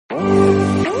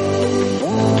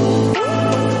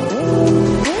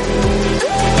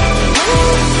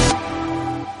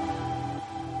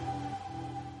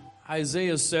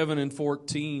Isaiah 7 and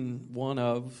 14, one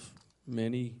of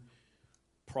many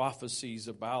prophecies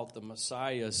about the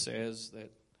Messiah, says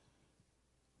that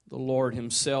the Lord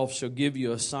himself shall give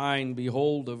you a sign.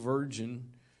 Behold, a virgin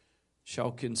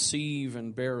shall conceive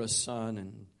and bear a son,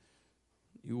 and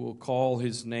you will call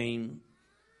his name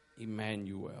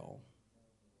Emmanuel.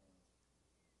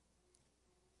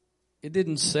 It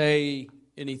didn't say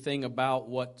anything about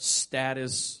what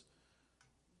status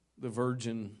the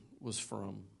virgin was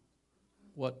from,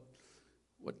 what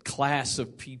class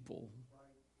of people.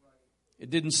 It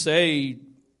didn't say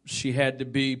she had to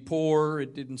be poor.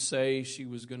 It didn't say she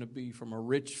was going to be from a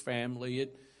rich family.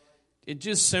 It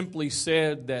just simply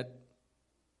said that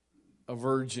a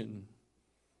virgin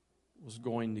was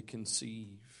going to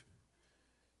conceive.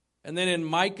 And then in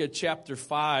Micah chapter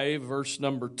 5, verse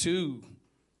number 2,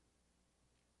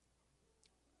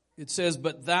 it says,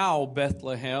 "But thou,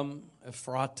 Bethlehem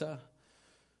Ephratah,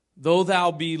 though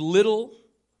thou be little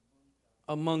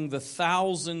among the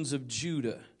thousands of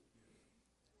Judah,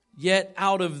 yet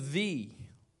out of thee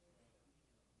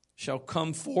shall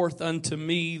come forth unto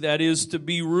me, that is to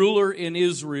be ruler in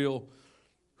Israel,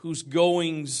 whose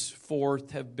goings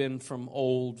forth have been from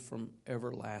old, from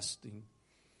everlasting."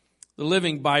 The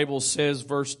Living Bible says,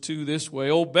 verse 2 this way,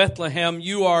 "O Bethlehem,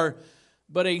 you are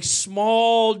but a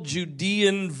small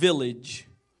Judean village,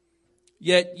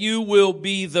 yet you will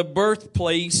be the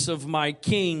birthplace of my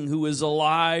King, who is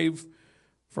alive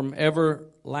from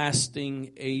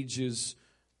everlasting ages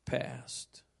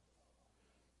past."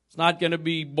 It's not going to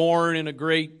be born in a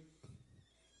great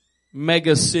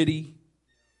mega city.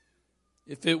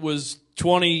 If it was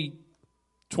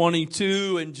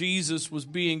 2022 and Jesus was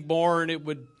being born, it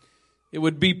would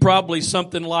be probably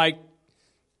something like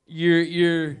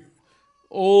your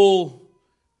old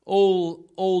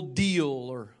deal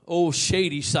or old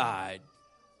shady side.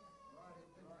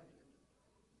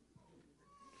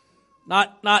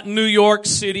 Not New York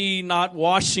City, not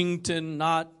Washington,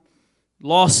 not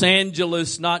Los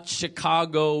Angeles, not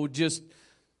Chicago, just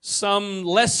some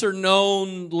lesser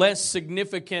known, less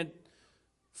significant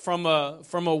from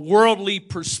a worldly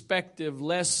perspective,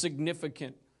 less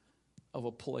significant of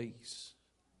a place.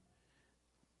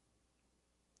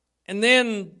 And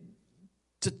then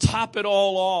to top it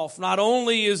all off, not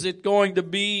only is it going to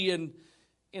be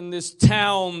in this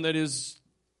town that is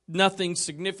nothing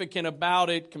significant about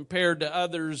it compared to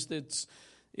others, it's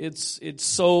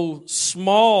so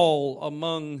small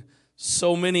among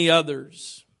so many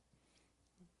others.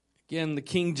 Again, the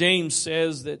King James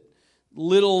says that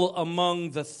little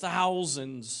among the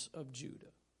thousands of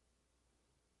Judah.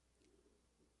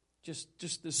 Just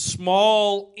this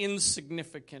small,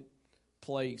 insignificant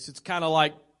place. It's kind of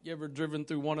like, you ever driven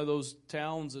through one of those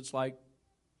towns? It's like,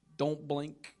 don't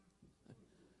blink.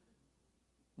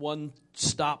 One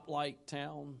stoplight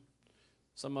town.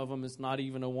 Some of them, it's not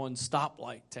even a one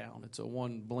stoplight town. It's a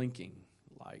one blinking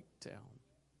light town.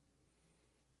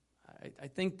 I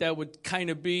think that would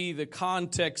kind of be the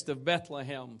context of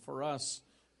Bethlehem for us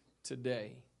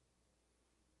today.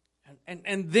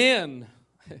 And then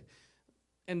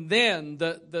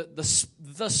the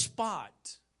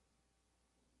spot.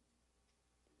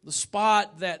 The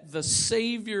spot that the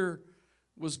Savior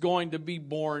was going to be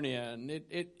born in.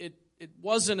 It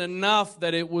wasn't enough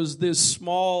that it was this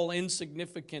small,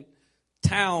 insignificant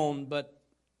town, but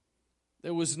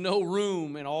there was no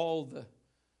room in all the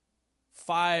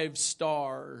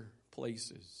 5-star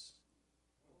places.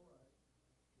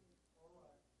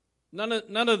 None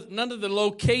of the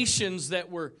locations that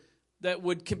would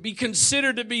be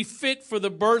considered to be fit for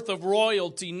the birth of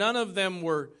royalty, none of them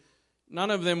were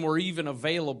even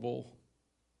available.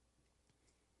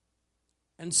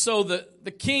 And so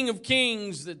the King of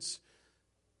Kings that's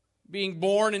being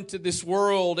born into this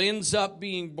world ends up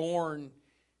being born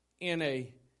in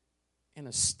a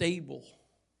stable.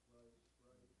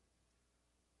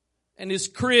 And his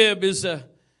crib is a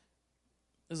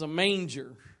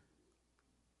manger.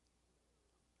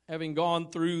 Having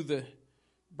gone through the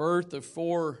birth of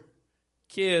 4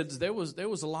 kids, there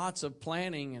was lots of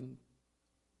planning and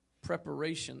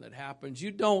preparation that happens.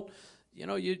 You don't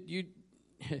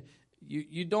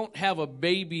have a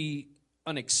baby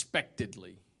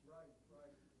unexpectedly.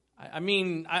 I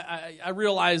mean, I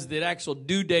realize the actual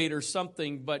due date or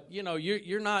something, but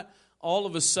you're not all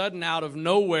of a sudden out of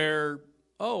nowhere,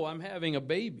 oh, I'm having a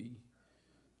baby.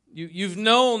 You've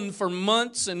known for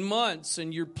months and months,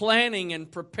 and you're planning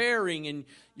and preparing, and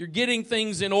you're getting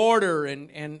things in order,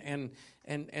 and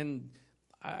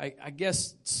I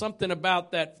guess something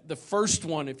about that, the first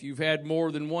one, if you've had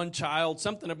more than one child,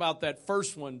 something about that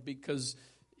first one, because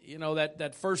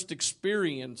that first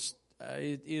experience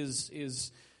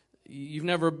is You've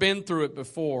never been through it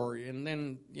before. And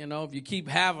then, if you keep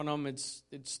having them, it's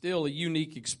still a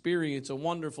unique experience, a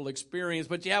wonderful experience,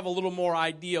 but you have a little more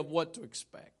idea of what to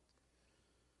expect.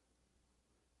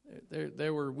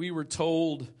 We were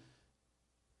told,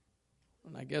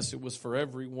 and I guess it was for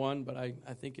everyone, but I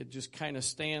think it just kind of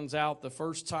stands out the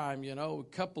first time,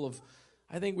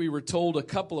 I think we were told a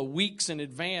couple of weeks in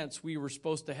advance we were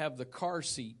supposed to have the car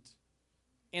seat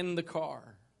in the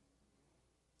car.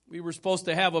 We were supposed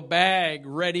to have a bag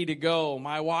ready to go,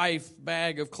 my wife,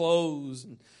 bag of clothes,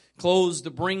 and clothes to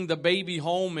bring the baby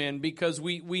home in, because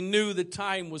we knew the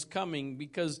time was coming,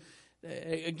 because,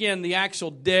 again, the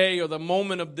actual day or the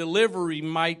moment of delivery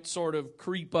might sort of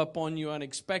creep up on you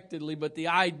unexpectedly, but the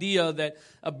idea that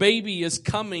a baby is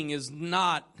coming is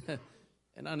not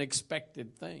an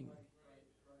unexpected thing.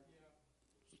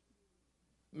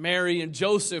 Mary and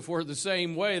Joseph were the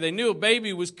same way. They knew a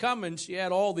baby was coming. She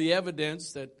had all the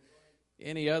evidence that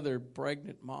any other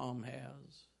pregnant mom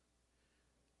has.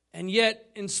 And yet,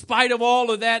 in spite of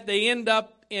all of that, they end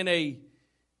up in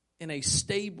a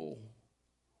stable.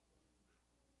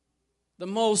 The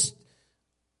most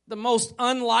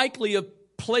unlikely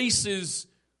of places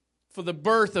for the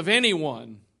birth of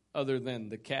anyone other than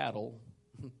the cattle,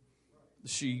 the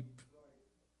sheep.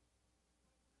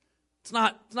 It's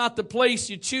not the place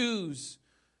you choose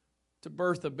to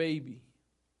birth a baby.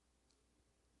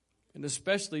 And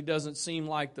especially doesn't seem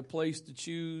like the place to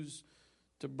choose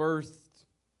to birth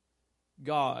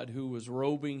God, who was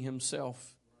robing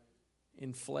himself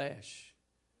in flesh.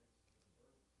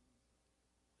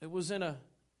 It was in a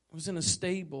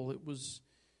stable. It was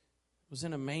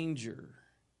in a manger.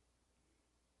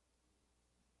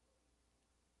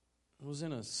 It was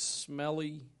in a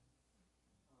smelly,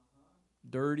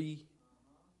 dirty,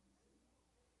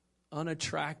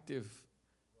 unattractive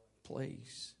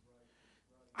place.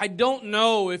 I don't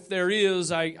know if there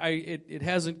is. It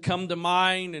hasn't come to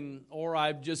mind, or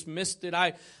I've just missed it.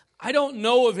 I don't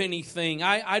know of anything.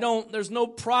 I don't. There's no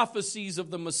prophecies of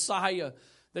the Messiah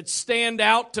that stand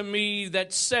out to me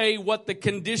that say what the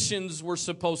conditions were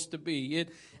supposed to be.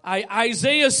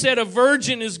 Isaiah said a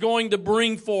virgin is going to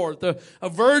bring forth. A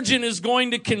virgin is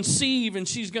going to conceive, and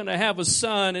she's going to have a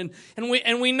son. And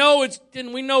we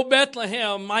know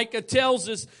Bethlehem. Micah tells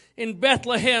us in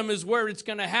Bethlehem is where it's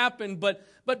going to happen.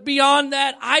 But beyond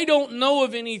that, I don't know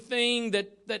of anything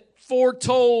that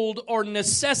foretold or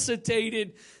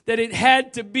necessitated that it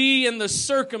had to be in the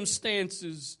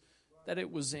circumstances that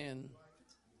it was in.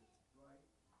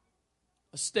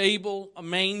 A stable, a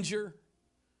manger.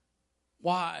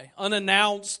 Why?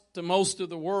 Unannounced to most of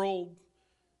the world.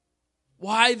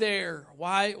 Why there?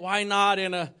 Why not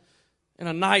in a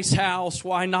nice house?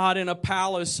 Why not in a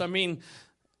palace? I mean,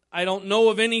 I don't know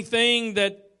of anything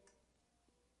that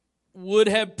would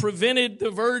have prevented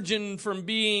the virgin from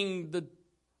being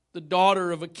the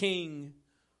daughter of a king,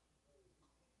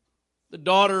 the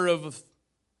daughter of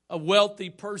a wealthy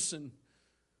person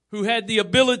who had the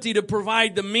ability to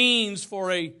provide the means for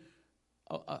a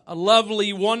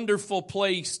lovely, wonderful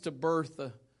place to birth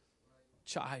a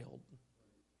child.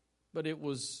 But it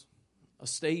was a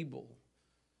stable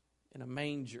in a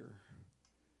manger.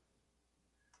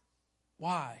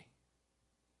 Why?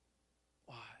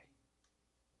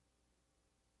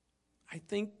 I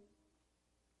think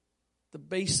the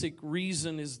basic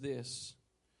reason is this.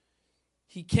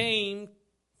 He came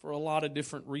for a lot of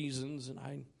different reasons, and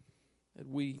that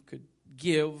we could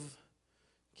give.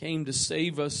 Came to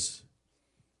save us.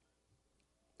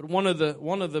 But one of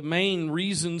the main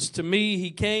reasons to me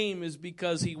he came is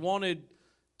because he wanted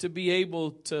to be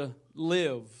able to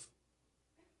live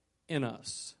in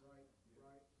us.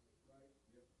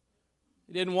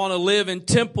 He didn't want to live in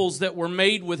temples that were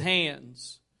made with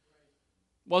hands.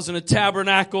 It wasn't a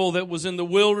tabernacle that was in the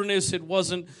wilderness. It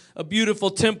wasn't a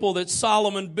beautiful temple that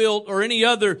Solomon built, or any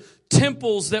other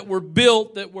temples that were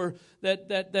built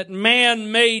that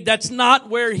man made. That's not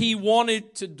where he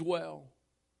wanted to dwell.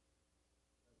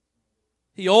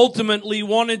 He ultimately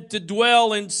wanted to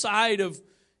dwell inside of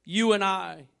you and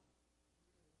I.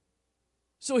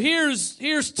 So here's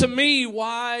to me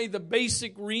why the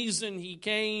basic reason he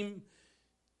came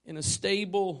in a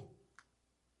stable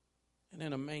and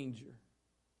in a manger.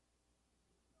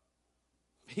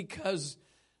 Because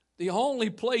the only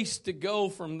place to go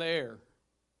from there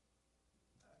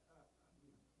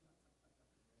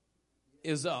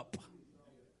is up.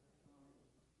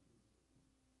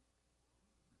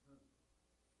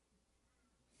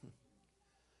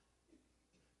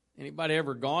 Anybody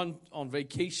ever gone on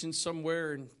vacation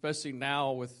somewhere, and especially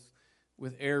now with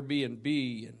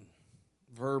Airbnb and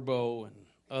Vrbo and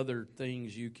other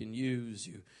things you can use?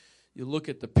 You look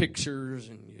at the pictures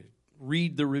and you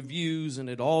read the reviews and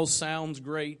it all sounds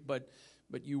great, but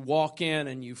you walk in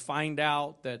and you find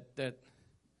out that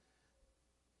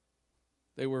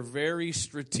they were very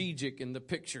strategic in the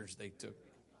pictures they took.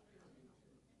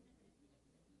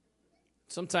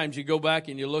 Sometimes you go back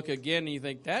and you look again and you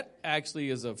think, that actually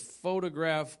is a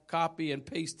photograph copy and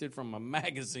pasted from a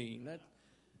magazine.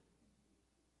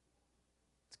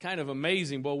 It's kind of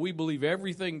amazing. Well, we believe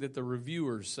everything that the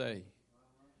reviewers say.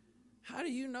 How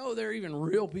do you know they're even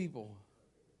real people?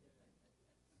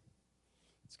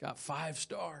 It's got 5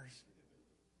 stars.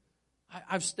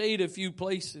 I've stayed a few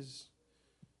places.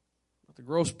 The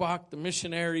Grossbach, the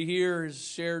missionary here, has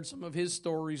shared some of his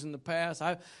stories in the past.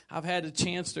 I've had a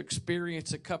chance to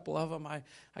experience a couple of them. I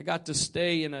got to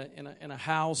stay in a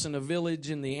house in a village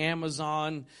in the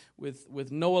Amazon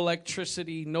with no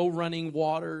electricity, no running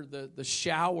water. The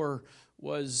shower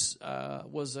was a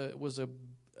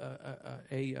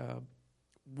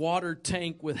water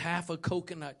tank with half a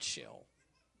coconut shell.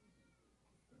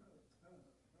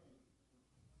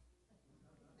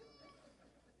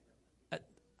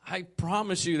 I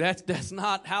promise you that's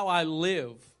not how I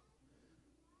live.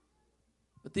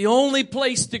 But the only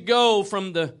place to go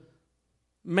from the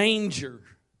manger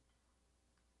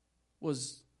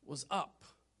was up.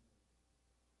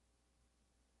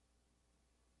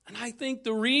 And I think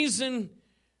the reason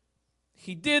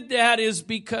he did that is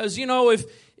because,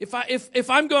 if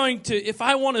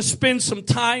I want to spend some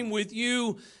time with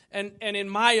you, and in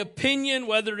my opinion,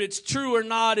 whether it's true or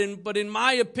not, but in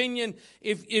my opinion,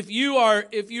 if you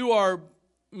are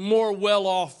more well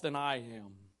off than I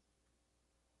am,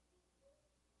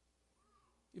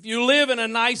 if you live in a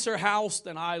nicer house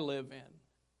than I live in, if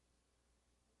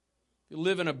you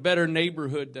live in a better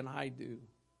neighborhood than I do,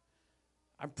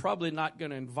 I'm probably not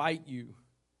going to invite you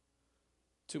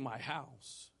to my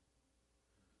house.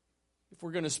 If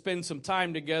we're going to spend some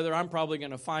time together, I'm probably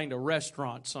going to find a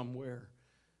restaurant somewhere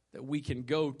that we can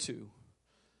go to.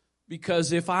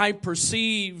 Because if I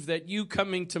perceive that you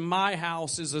coming to my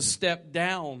house is a step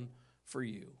down for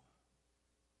you,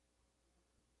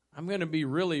 I'm going to be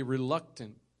really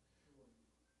reluctant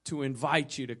to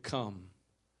invite you to come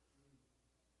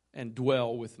and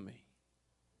dwell with me.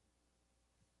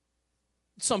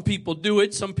 Some people do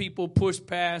it. Some people push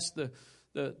past the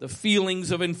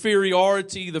feelings of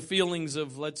inferiority, the feelings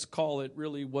of, let's call it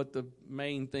really what the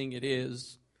main thing it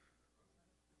is.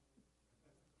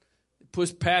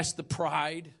 Push past the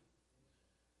pride.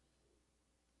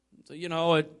 So,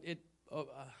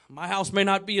 my house may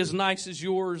not be as nice as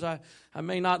yours. I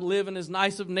may not live in as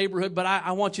nice of a neighborhood, but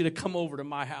I want you to come over to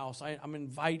my house. I'm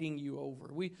inviting you over.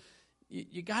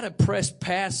 You got to press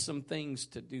past some things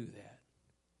to do that.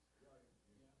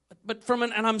 But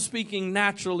and I'm speaking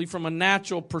naturally from a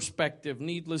natural perspective.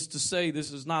 Needless to say,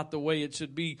 this is not the way it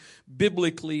should be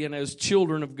biblically and as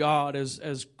children of God,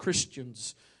 as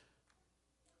Christians.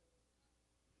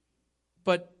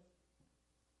 But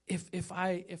if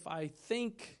I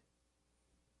think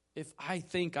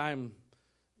I'm,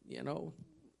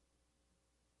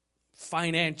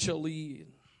 financially,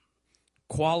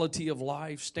 quality of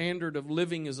life, standard of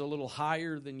living is a little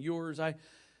higher than yours,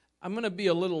 I'm going to be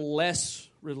a little less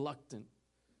reluctant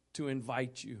to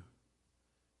invite you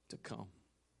to come.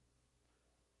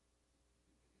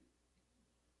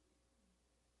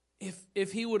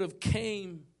 If he would have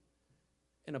came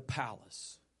in a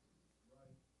palace,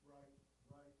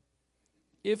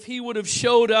 if he would have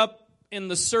showed up in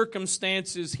the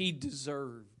circumstances he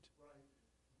deserved,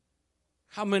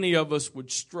 how many of us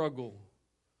would struggle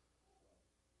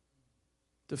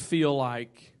to feel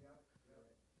like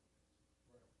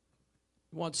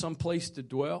you want some place to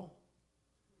dwell?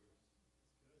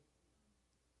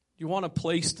 You want a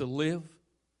place to live?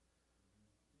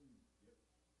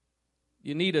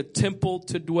 You need a temple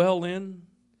to dwell in?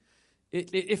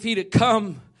 If he'd have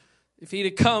come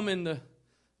in the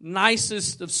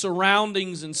nicest of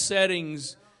surroundings and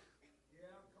settings,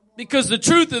 because the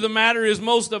truth of the matter is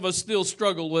most of us still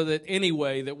struggle with it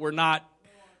anyway, that we're not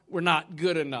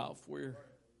good enough.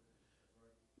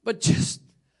 But just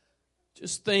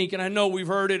think, and I know we've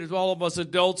heard it, as all of us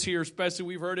adults here especially,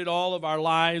 we've heard it all of our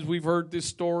lives. We've heard this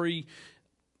story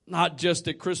not just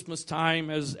at Christmas time.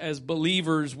 As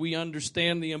believers, we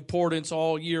understand the importance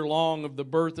all year long of the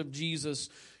birth of Jesus.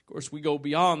 Of course, we go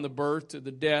beyond the birth to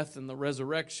the death and the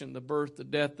resurrection. The birth, the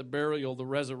death, the burial, the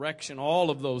resurrection, all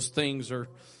of those things are...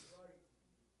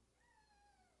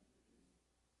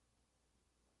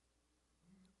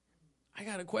 I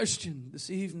got a question this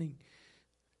evening.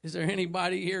 Is there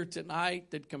anybody here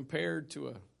tonight that compared to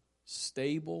a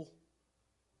stable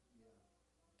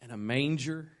and a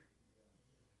manger,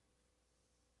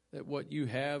 that what you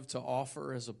have to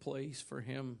offer as a place for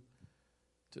him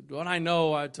to what I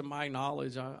know, to my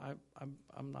knowledge,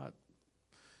 I'm not.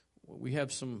 We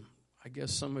have some. I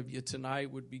guess some of you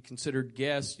tonight would be considered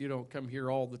guests. You don't come here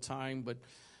all the time, but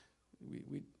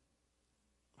we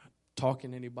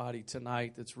talking to anybody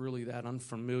tonight that's really that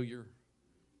unfamiliar.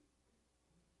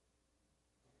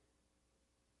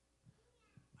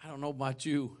 I don't know about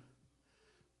you,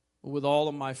 but with all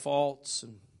of my faults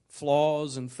and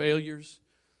flaws and failures,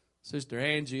 Sister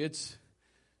Angie, it's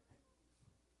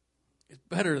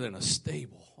better than a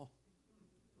stable.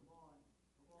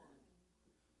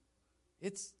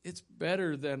 It's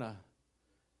better than a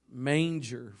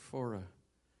manger for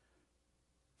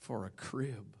a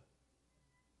crib.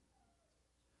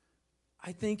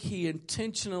 I think He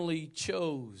intentionally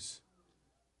chose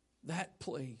that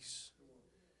place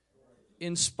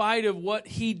in spite of what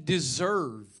He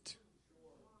deserved,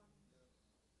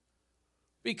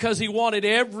 because He wanted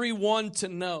everyone to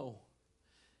know,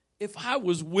 if I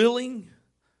was willing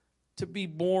to be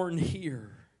born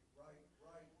here,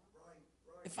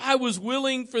 if I was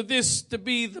willing for this to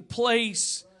be the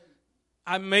place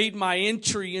I made my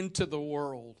entry into the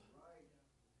world,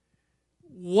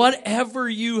 whatever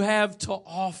you have to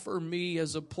offer me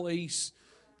as a place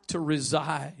to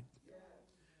reside,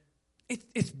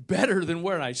 it's better than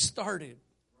where I started.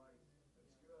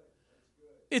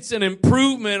 It's an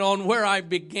improvement on where I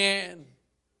began.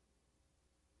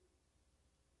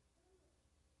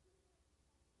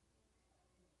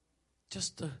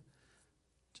 Just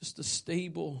a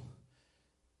stable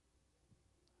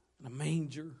and a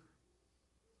manger.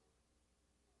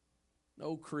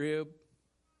 No crib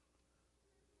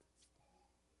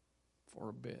for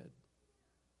a bed.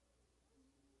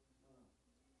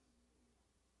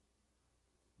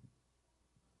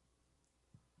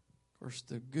 Of course,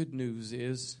 the good news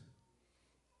is,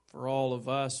 for all of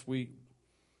us, we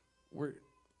were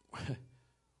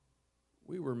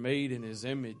made in His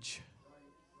image,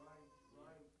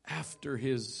 after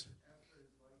His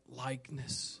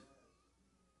likeness.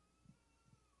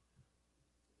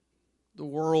 The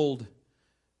world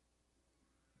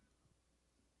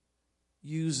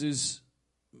uses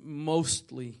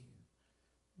mostly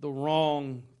the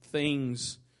wrong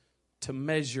things to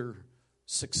measure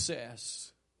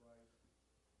success,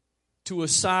 to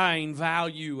assign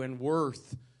value and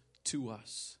worth to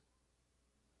us.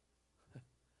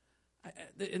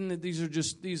 And these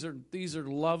are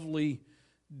lovely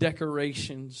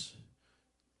decorations,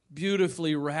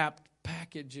 beautifully wrapped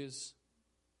packages.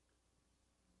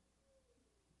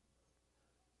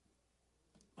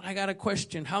 But I got a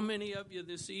question. How many of you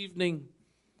this evening,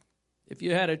 if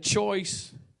you had a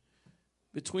choice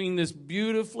between this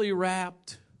beautifully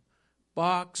wrapped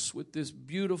box with this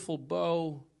beautiful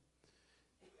bow,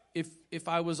 if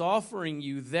I was offering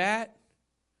you that,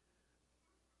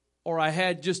 or I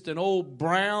had just an old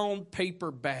brown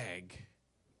paper bag,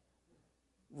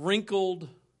 wrinkled,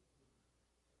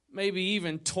 maybe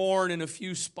even torn in a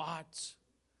few spots,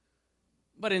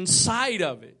 but inside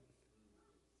of it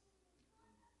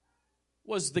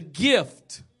was the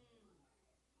gift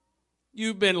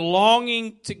you've been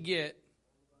longing to get,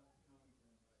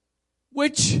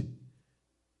 which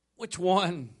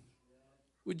one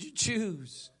would you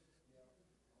choose?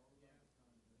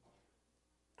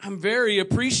 I'm very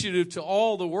appreciative to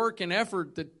all the work and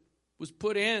effort that was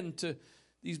put into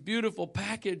these beautiful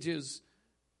packages,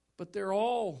 but they're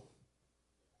all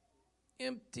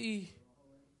empty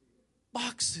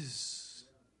boxes.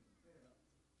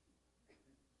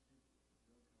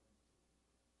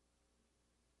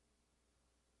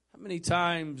 How many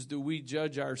times do we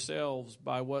judge ourselves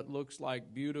by what looks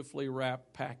like beautifully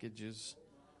wrapped packages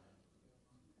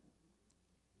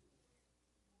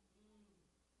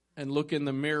and look in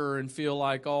the mirror and feel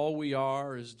like all we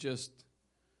are is just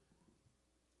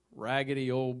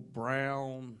raggedy old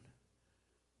brown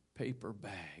paper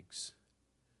bags?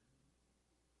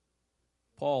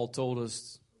 Paul told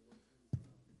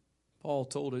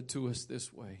it to us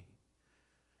this way.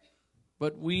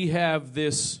 But we have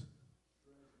this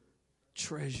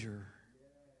treasure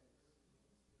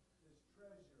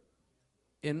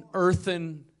in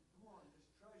earthen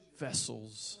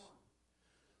vessels,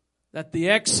 that the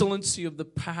excellency of the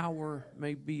power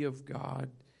may be of God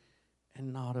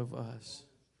and not of us.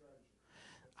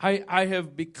 I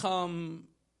have become,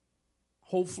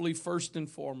 hopefully first and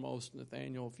foremost,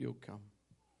 Nathaniel, if you'll come,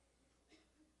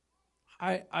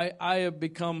 I have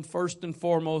become first and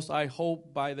foremost, I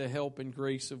hope by the help and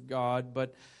grace of God,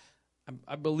 but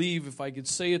I believe, if I could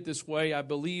say it this way, I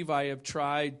believe I have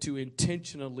tried to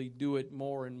intentionally do it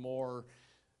more and more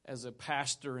as a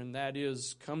pastor, and that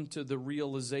is come to the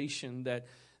realization that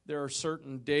there are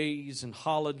certain days and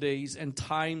holidays and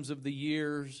times of the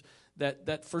years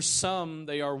that for some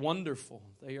they are wonderful.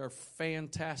 They are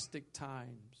fantastic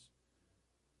times.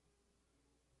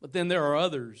 But then there are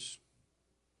others.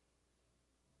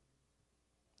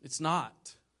 It's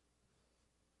not.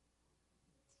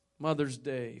 Mother's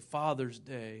Day, Father's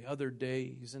Day, other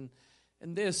days. And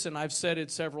I've said it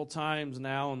several times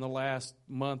now in the last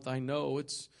month, I know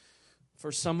it's,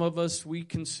 for some of us, we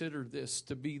consider this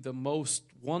to be the most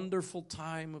wonderful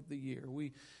time of the year.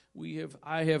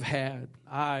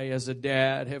 I as a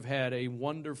dad have had a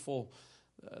wonderful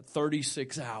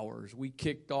 36 hours. We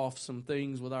kicked off some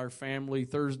things with our family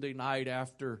Thursday night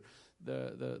after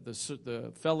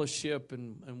the fellowship,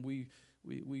 and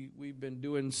we've been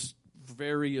doing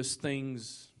various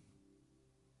things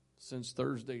since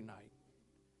Thursday night.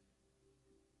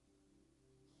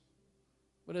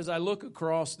 But as I look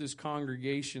across this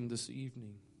congregation this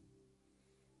evening,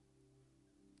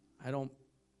 I don't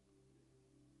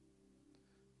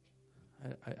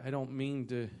mean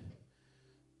to,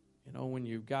 when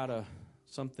you've got a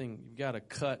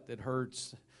cut that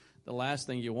hurts, the last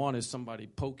thing you want is somebody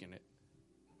poking it.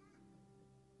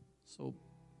 So,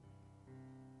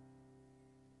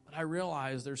 but I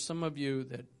realize there's some of you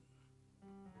that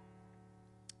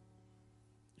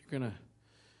you're gonna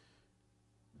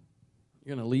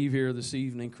leave here this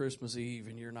evening, Christmas Eve,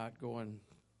 and you're not going.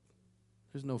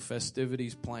 There's no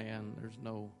festivities planned. There's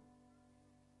no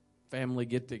family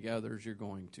get-togethers you're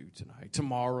going to tonight.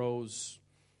 Tomorrow's,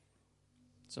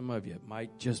 some of you, it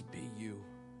might just be you.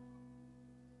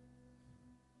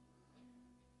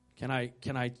 Can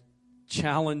I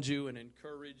challenge you and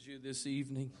encourage you this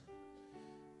evening?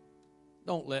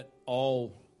 Don't let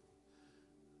all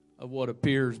of what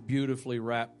appears beautifully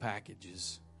wrapped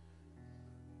packages,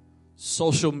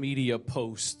 social media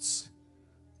posts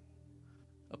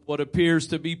of what appears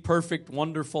to be perfect,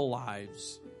 wonderful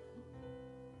lives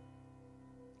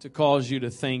to cause you to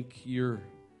think you're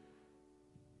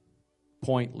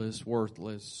pointless,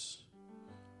 worthless.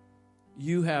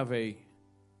 You have a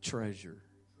treasure.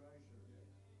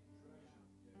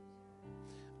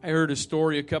 I heard a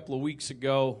story a couple of weeks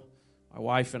ago. My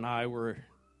wife and I were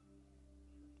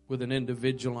with an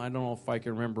individual. I don't know if I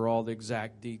can remember all the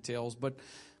exact details, but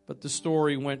the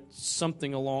story went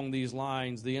something along these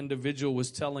lines. The individual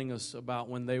was telling us about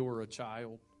when they were a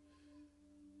child.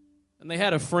 And they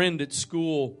had a friend at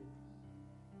school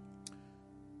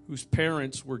whose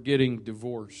parents were getting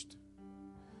divorced.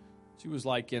 She was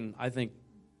like in, I think,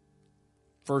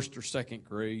 first or second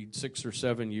grade, 6 or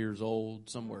 7 years old,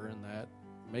 somewhere in that.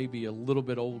 Maybe a little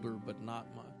bit older, but not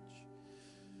much.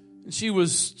 And she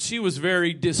was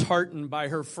very disheartened by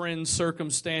her friend's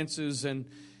circumstances, and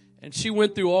she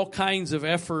went through all kinds of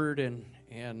effort, and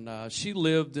she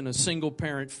lived in a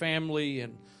single-parent family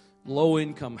and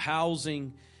low-income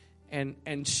housing.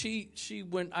 And she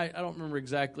went, I don't remember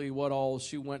exactly what all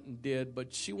she went and did,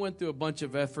 but she went through a bunch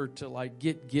of effort to like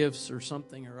get gifts or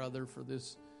something or other for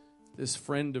this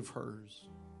friend of hers,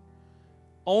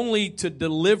 only to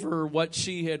deliver what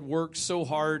she had worked so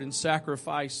hard and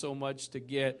sacrificed so much to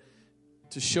get,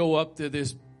 to show up to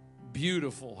this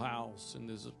beautiful house in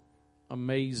this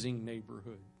amazing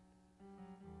neighborhood.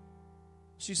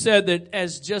 She said that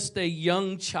as just a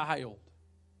young child,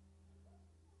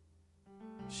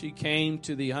 she came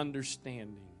to the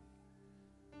understanding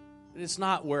that it's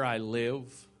not where I live.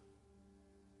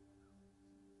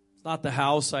 It's not the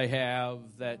house I have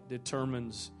that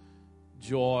determines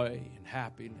joy and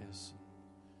happiness.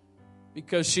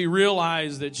 Because she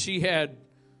realized that she had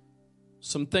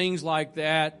some things like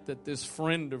that this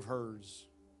friend of hers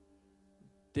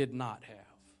did not have.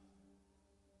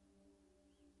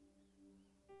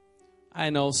 I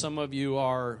know some of you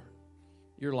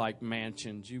you're like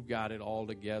mansions. You've got it all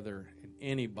together. And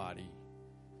anybody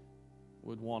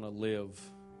would want to live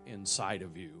inside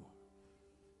of you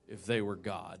if they were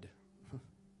God.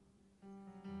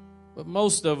 But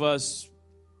most of us,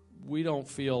 we don't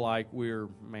feel like we're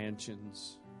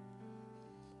mansions.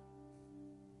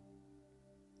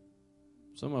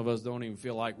 Some of us don't even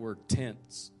feel like we're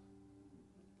tents.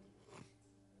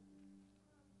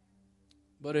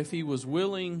 But if he was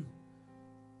willing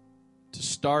to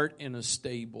start in a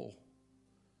stable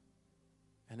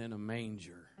and in a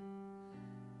manger,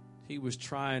 he was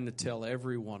trying to tell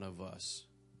every one of us,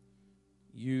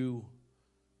 you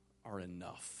are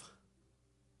enough.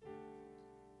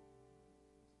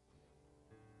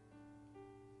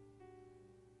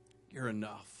 You're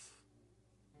enough.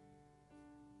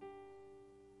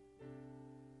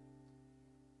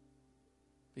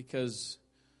 Because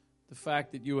the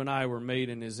fact that you and I were made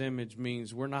in his image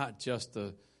means we're not just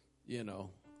a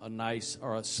nice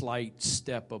or a slight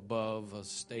step above a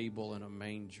stable and a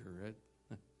manger.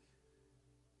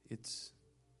 it's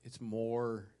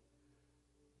more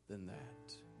than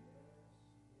that.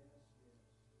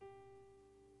 Why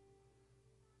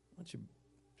don't you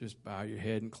just bow your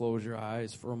head and close your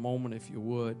eyes for a moment if you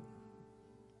would.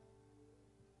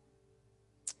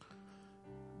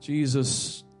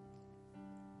 Jesus,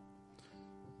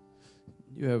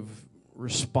 you have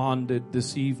responded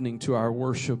this evening to our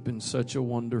worship in such a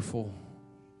wonderful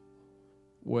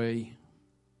way.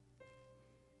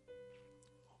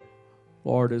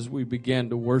 Lord, as we began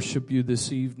to worship you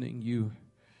this evening, your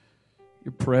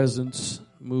presence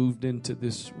moved into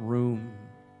this room.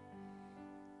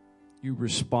 You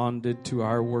responded to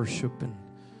our worship. And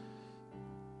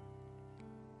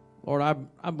Lord,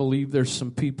 I believe there's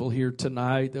some people here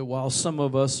tonight that while some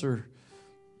of us are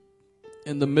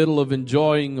in the middle of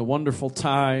enjoying a wonderful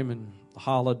time and the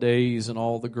holidays and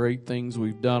all the great things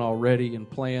we've done already and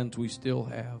plans we still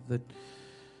have, that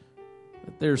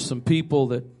there's some people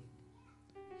that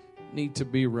need to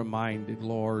be reminded,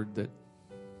 Lord, that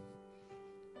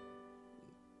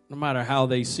no matter how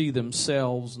they see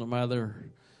themselves, no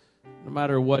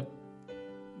matter what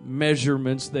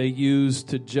measurements they use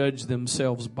to judge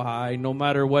themselves by, no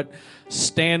matter what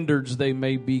standards they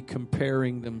may be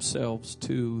comparing themselves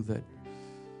to, that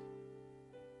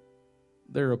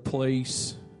they're a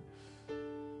place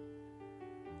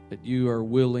that you are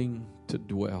willing to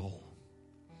dwell.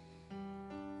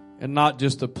 And not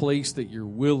just a place that you're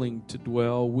willing to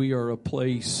dwell, we are a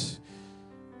place,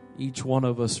 each one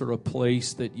of us are a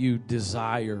place that you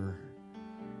desire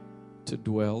to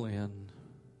dwell in.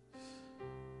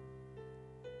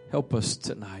 Help us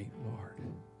tonight, Lord.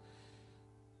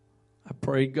 I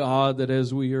pray, God, that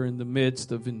as we are in the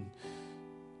midst of,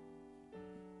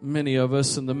 many of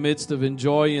us in the midst of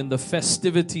enjoying the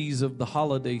festivities of the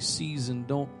holiday season,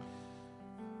 don't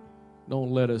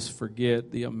let us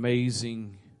forget the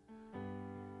amazing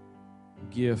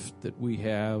gift that we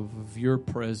have of your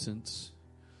presence,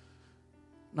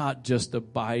 not just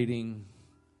abiding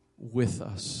with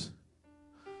us.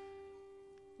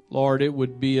 Lord, it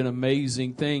would be an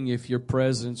amazing thing if your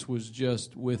presence was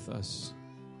just with us.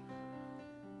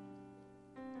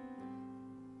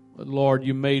 But Lord,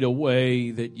 you made a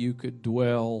way that you could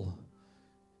dwell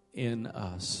in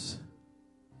us.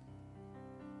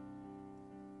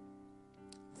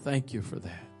 Thank you for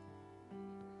that.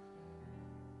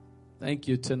 Thank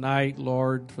you tonight,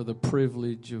 Lord, for the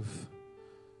privilege of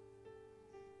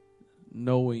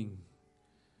knowing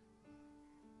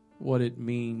what it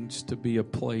means to be a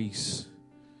place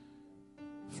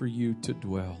for you to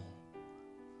dwell.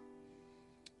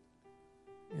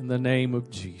 In the name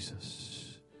of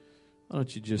Jesus. Why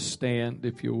don't you just stand,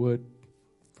 if you would,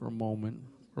 for a moment.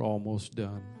 We're almost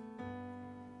done.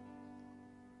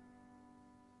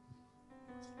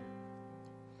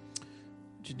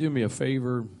 Would you do me a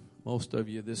favor? Most of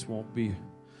you, this won't be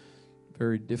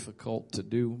very difficult to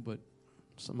do, but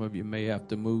some of you may have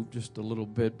to move just a little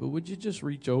bit. But would you just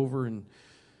reach over and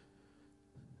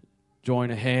join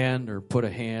a hand or put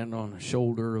a hand on the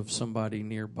shoulder of somebody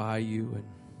nearby you? And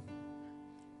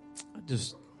I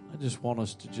just want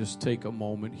us to just take a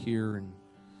moment here in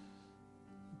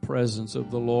the presence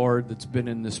of the Lord that's been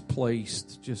in this place.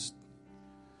 Just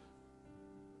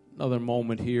another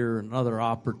moment here, another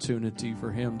opportunity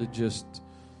for Him to just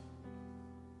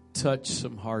touch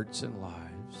some hearts and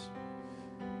lives.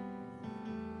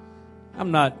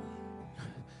 I'm not,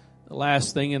 the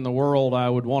last thing in the world I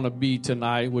would want to be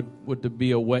tonight would to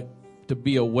be a wet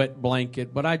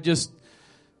blanket. But I'm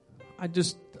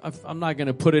not going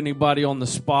to put anybody on the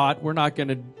spot. We're not going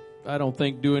to, I don't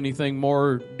think, do anything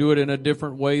more, do it in a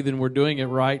different way than we're doing it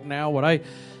right now. But I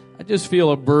just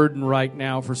feel a burden right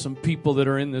now for some people that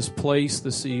are in this place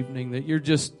this evening, that you're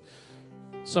just,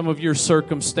 some of your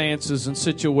circumstances and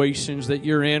situations that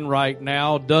you're in right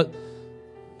now,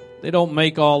 they don't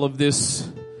make all of this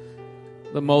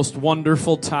the most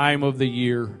wonderful time of the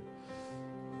year.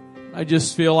 I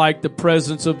just feel like the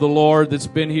presence of the Lord that's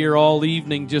been here all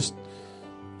evening just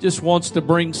wants to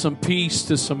bring some peace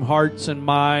to some hearts and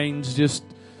minds, just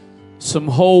some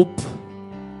hope.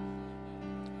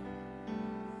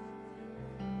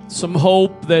 Some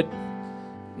hope that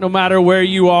no matter where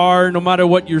you are, no matter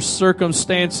what your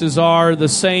circumstances are, the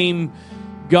same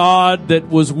God that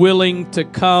was willing to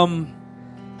come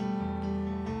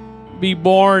be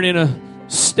born in a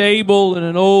stable, in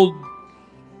an old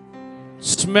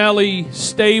smelly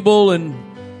stable, and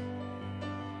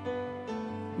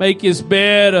make His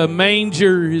bed a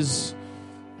manger, is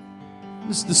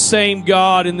the same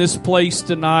God in this place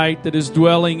tonight that is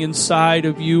dwelling inside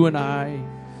of you and I.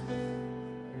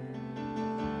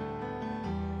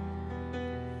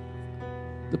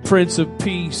 The Prince of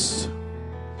Peace,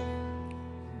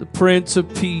 the Prince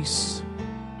of Peace.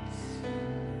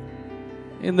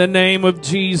 In the name of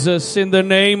Jesus, in the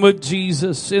name of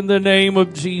Jesus, in the name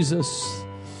of Jesus.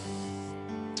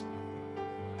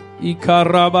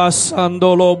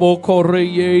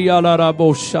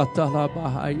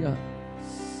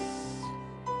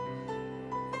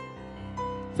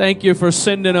 Thank you for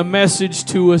sending a message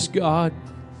to us, God.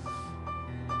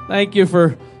 Thank you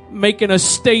for making a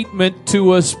statement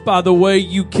to us by the way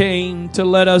you came to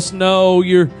let us know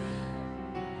you're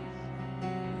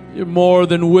more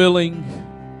than willing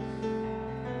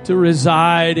to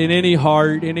reside in any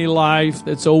heart, any life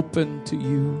that's open to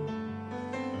you.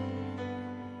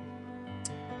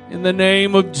 In the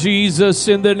name of Jesus,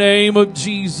 in the name of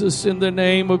Jesus, in the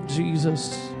name of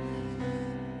Jesus.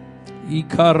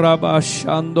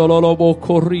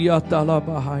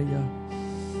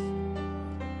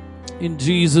 In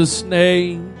Jesus'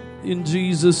 name, in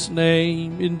Jesus'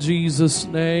 name, in Jesus'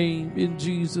 name, in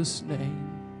Jesus' name.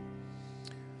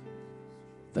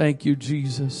 Thank you,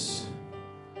 Jesus.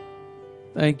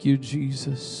 Thank you,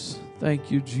 Jesus.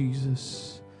 Thank you,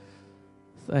 Jesus.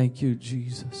 Thank you,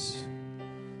 Jesus.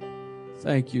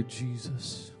 Thank you,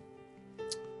 Jesus.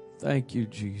 Thank you,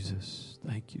 Jesus.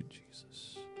 Thank you,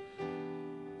 Jesus.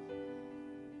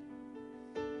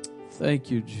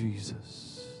 Thank you,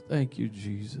 Jesus. Thank you,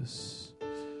 Jesus.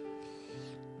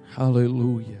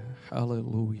 Hallelujah.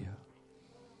 Hallelujah.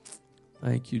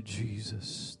 Thank you,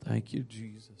 Jesus. Thank you,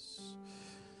 Jesus.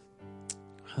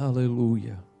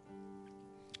 Hallelujah.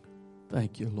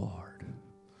 Thank you, Lord.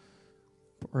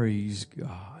 Praise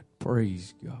God.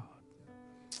 Praise God.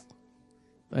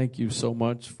 Thank you so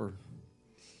much for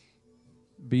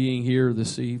being here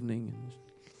this evening and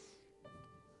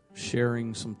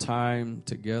sharing some time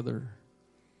together.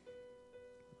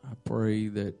 I pray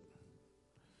that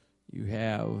you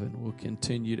have and will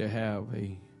continue to have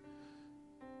a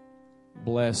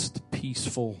blessed,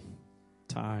 peaceful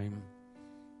time.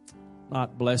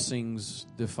 Not blessings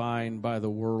defined by the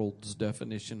world's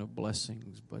definition of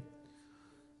blessings, but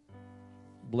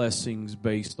blessings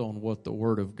based on what the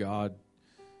Word of God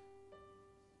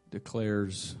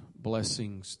declares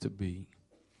blessings to be.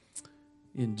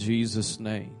 In Jesus'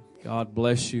 name, God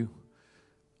bless you.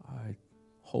 I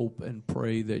hope and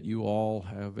pray that you all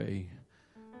have a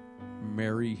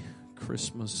Merry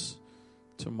Christmas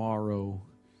tomorrow.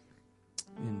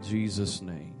 In Jesus'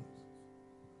 name.